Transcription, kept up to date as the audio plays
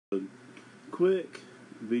quick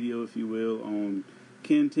video, if you will, on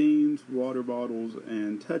canteens, water bottles,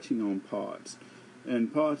 and touching on pots.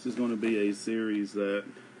 And pots is going to be a series that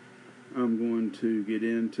I'm going to get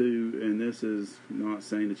into, and this is not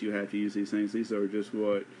saying that you have to use these things. These are just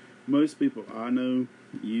what most people I know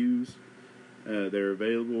use. They're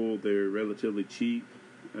available. They're relatively cheap.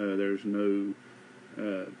 There's no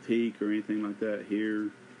peak or anything like that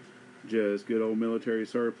here. Just good old military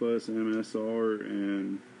surplus, MSR,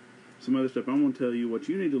 and some other stuff. I'm going to tell you what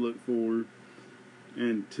you need to look for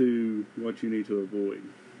and what you need to avoid.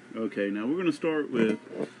 Okay, now we're going to start with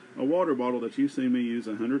a water bottle that you've seen me use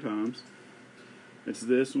 100 times. It's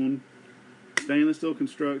this one, stainless steel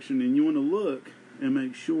construction, and you want to look and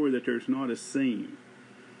make sure that there's not a seam.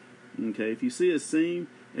 Okay, if you see a seam,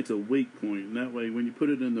 it's a weak point, and that way when you put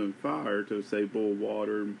it in the fire to, say, boil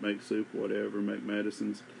water, make soup, whatever, make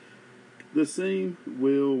medicines, the seam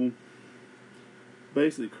will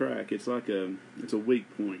basically crack. It's a weak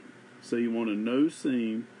point. So you want a no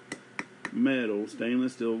seam metal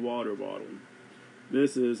stainless steel water bottle.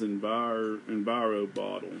 This is Enviro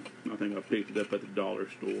bottle. I think I picked it up at the dollar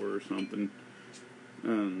store or something.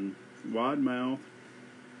 Wide mouth.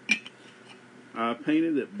 I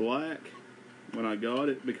painted it black when I got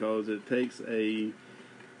it because it takes a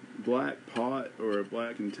black pot or a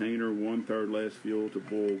black container 1/3 less fuel to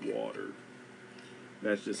boil water.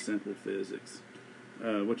 That's just simple physics.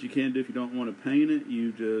 What you can do if you don't want to paint it,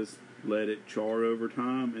 you just let it char over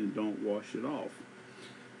time and don't wash it off.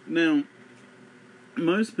 Now,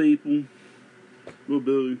 most people will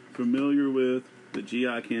be familiar with the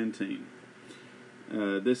GI Canteen.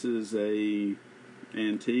 This is a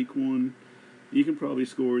antique one. You can probably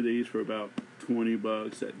score these for about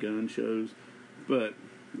 $20 at gun shows. But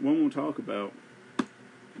one we'll talk about,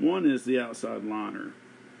 one is the outside liner.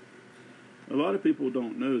 A lot of people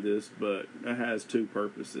don't know this, but it has two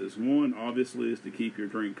purposes. One, obviously, is to keep your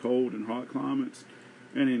drink cold in hot climates,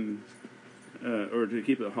 or to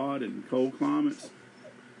keep it hot in cold climates.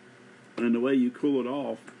 And the way you cool it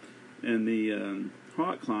off in the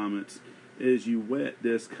hot climates is you wet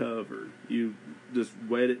this cover. You just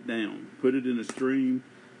wet it down, put it in a stream,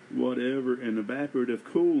 whatever, and evaporative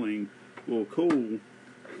cooling will cool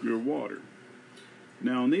your water.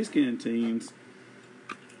 Now, on these canteens,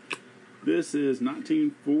 this is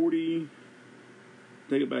 1940,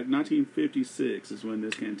 take it back, 1956 is when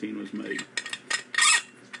this canteen was made.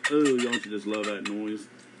 Oh, don't you just love that noise?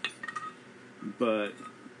 But,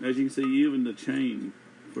 as you can see, even the chain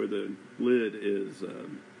for the lid is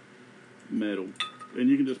metal. And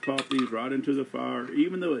you can just pop these right into the fire.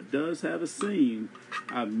 Even though it does have a seam,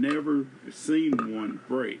 I've never seen one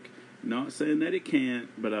break. Not saying that it can't,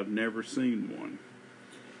 but I've never seen one.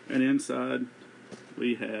 And inside,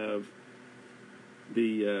 we have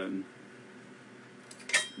the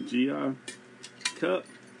GI cup.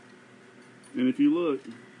 And if you look,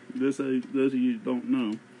 those of you who don't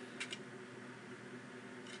know,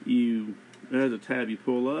 it has a tab you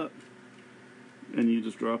pull up, and you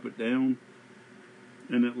just drop it down,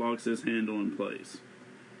 and it locks this handle in place.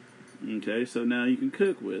 Okay, so now you can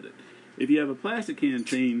cook with it. If you have a plastic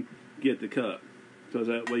canteen, get the cup, because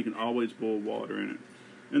that way you can always boil water in it.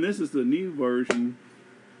 And this is the new version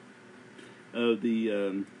of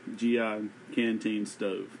the GI Canteen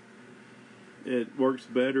stove. It works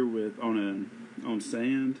better on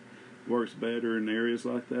sand, works better in areas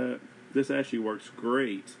like that. This actually works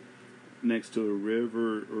great next to a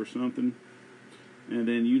river or something. And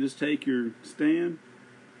then you just take your stand,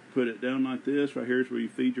 put it down like this. Right here is where you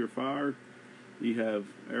feed your fire. You have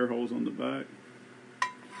air holes on the back.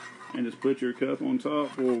 And just put your cup on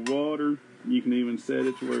top, boil water. You can even set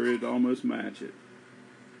it to where it almost match it.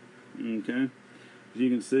 Okay? As you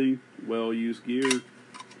can see, well-used gear,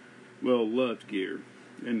 well-loved gear.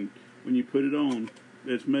 And when you put it on,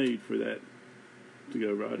 it's made for that to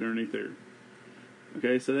go right underneath there.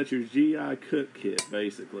 Okay, so that's your GI cook kit,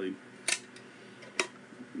 basically.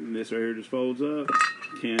 And this right here just folds up.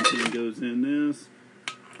 Canteen goes in this.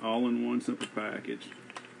 All in one simple package.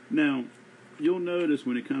 Now, you'll notice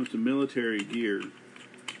when it comes to military gear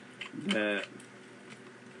that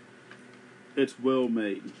it's well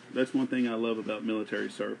made. That's one thing I love about military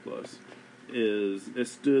surplus, is it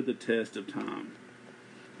stood the test of time.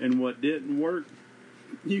 And what didn't work,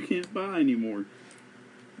 you can't buy anymore.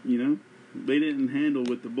 You know, they didn't handle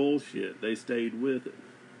with the bullshit. They stayed with it.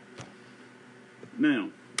 Now,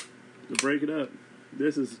 to break it up,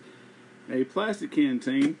 this is a plastic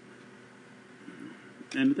canteen.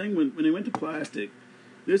 And the thing, when they went to plastic,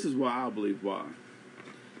 this is why I believe why.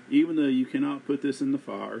 Even though you cannot put this in the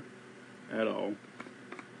fire at all,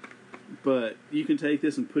 but you can take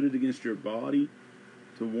this and put it against your body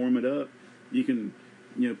to warm it up, You can,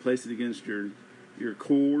 place it against your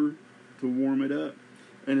core to warm it up,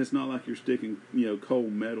 and it's not like you're sticking,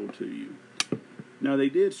 cold metal to you. Now they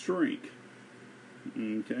did shrink,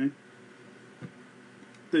 okay,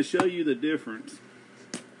 to show you the difference.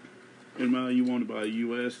 And why you want to buy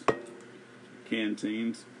U.S.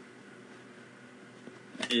 Canteens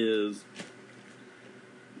is,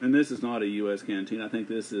 and this is not a U.S. canteen. I think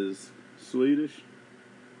this is Swedish.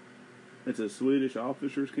 It's a Swedish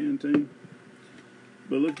officer's canteen.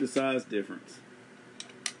 But look at the size difference.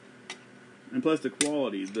 And plus the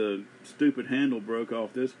quality. The stupid handle broke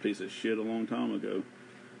off this piece of shit a long time ago.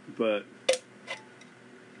 But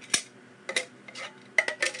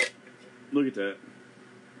look at that.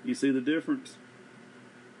 You see the difference?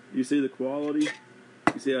 You see the quality?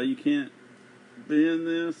 You see how you can't bend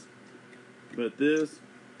this? But this,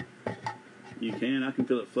 you can. I can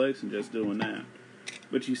feel it flexing just doing that.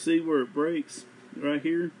 But you see where it breaks? Right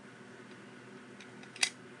here?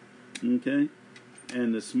 Okay?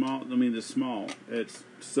 And the small, it's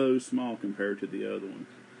so small compared to the other one.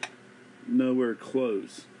 Nowhere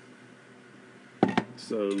close.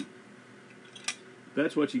 So,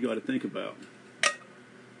 that's what you got to think about.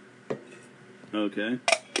 Okay.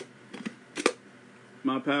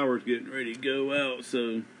 My power's getting ready to go out,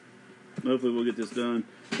 so hopefully we'll get this done.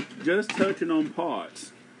 Just touching on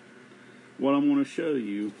pots. What I'm going to show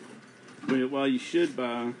you, while you should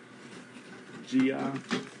buy GI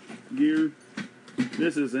gear,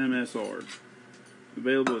 this is MSR.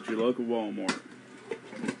 Available at your local Walmart.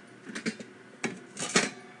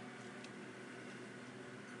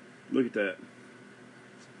 Look at that.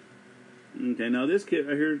 Okay, now this kit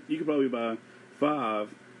right here, you could probably buy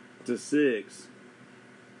 5 to 6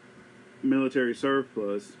 military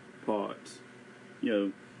surplus pots,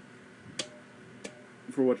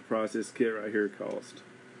 for what the price this kit right here cost.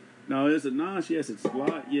 Now, is it nice? Yes. It's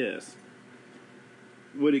light? Yes.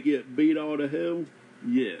 Would it get beat all to hell?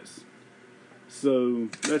 Yes. So,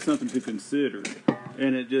 that's something to consider.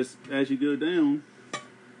 And it just, as you go down,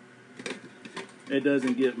 it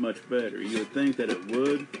doesn't get much better. You would think that it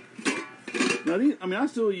would. Now, I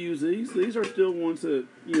still use these. These are still ones that,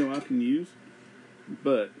 I can use.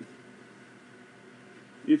 But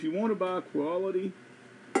if you want to buy quality,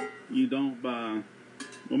 you don't buy,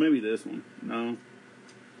 well, maybe this one. No.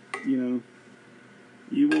 You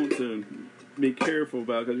want to be careful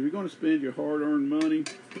about it, because if you're going to spend your hard-earned money,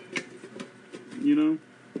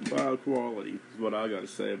 buy quality is what I got to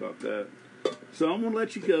say about that. So I'm going to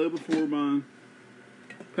let you go before my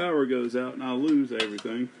power goes out and I lose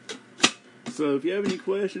everything. So if you have any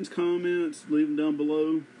questions, comments, leave them down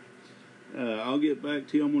below. I'll get back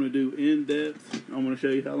to you. I'm going to do in-depth. I'm going to show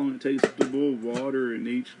you how long it takes to boil water in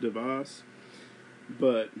each device.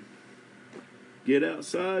 But get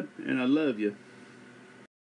outside, and I love you.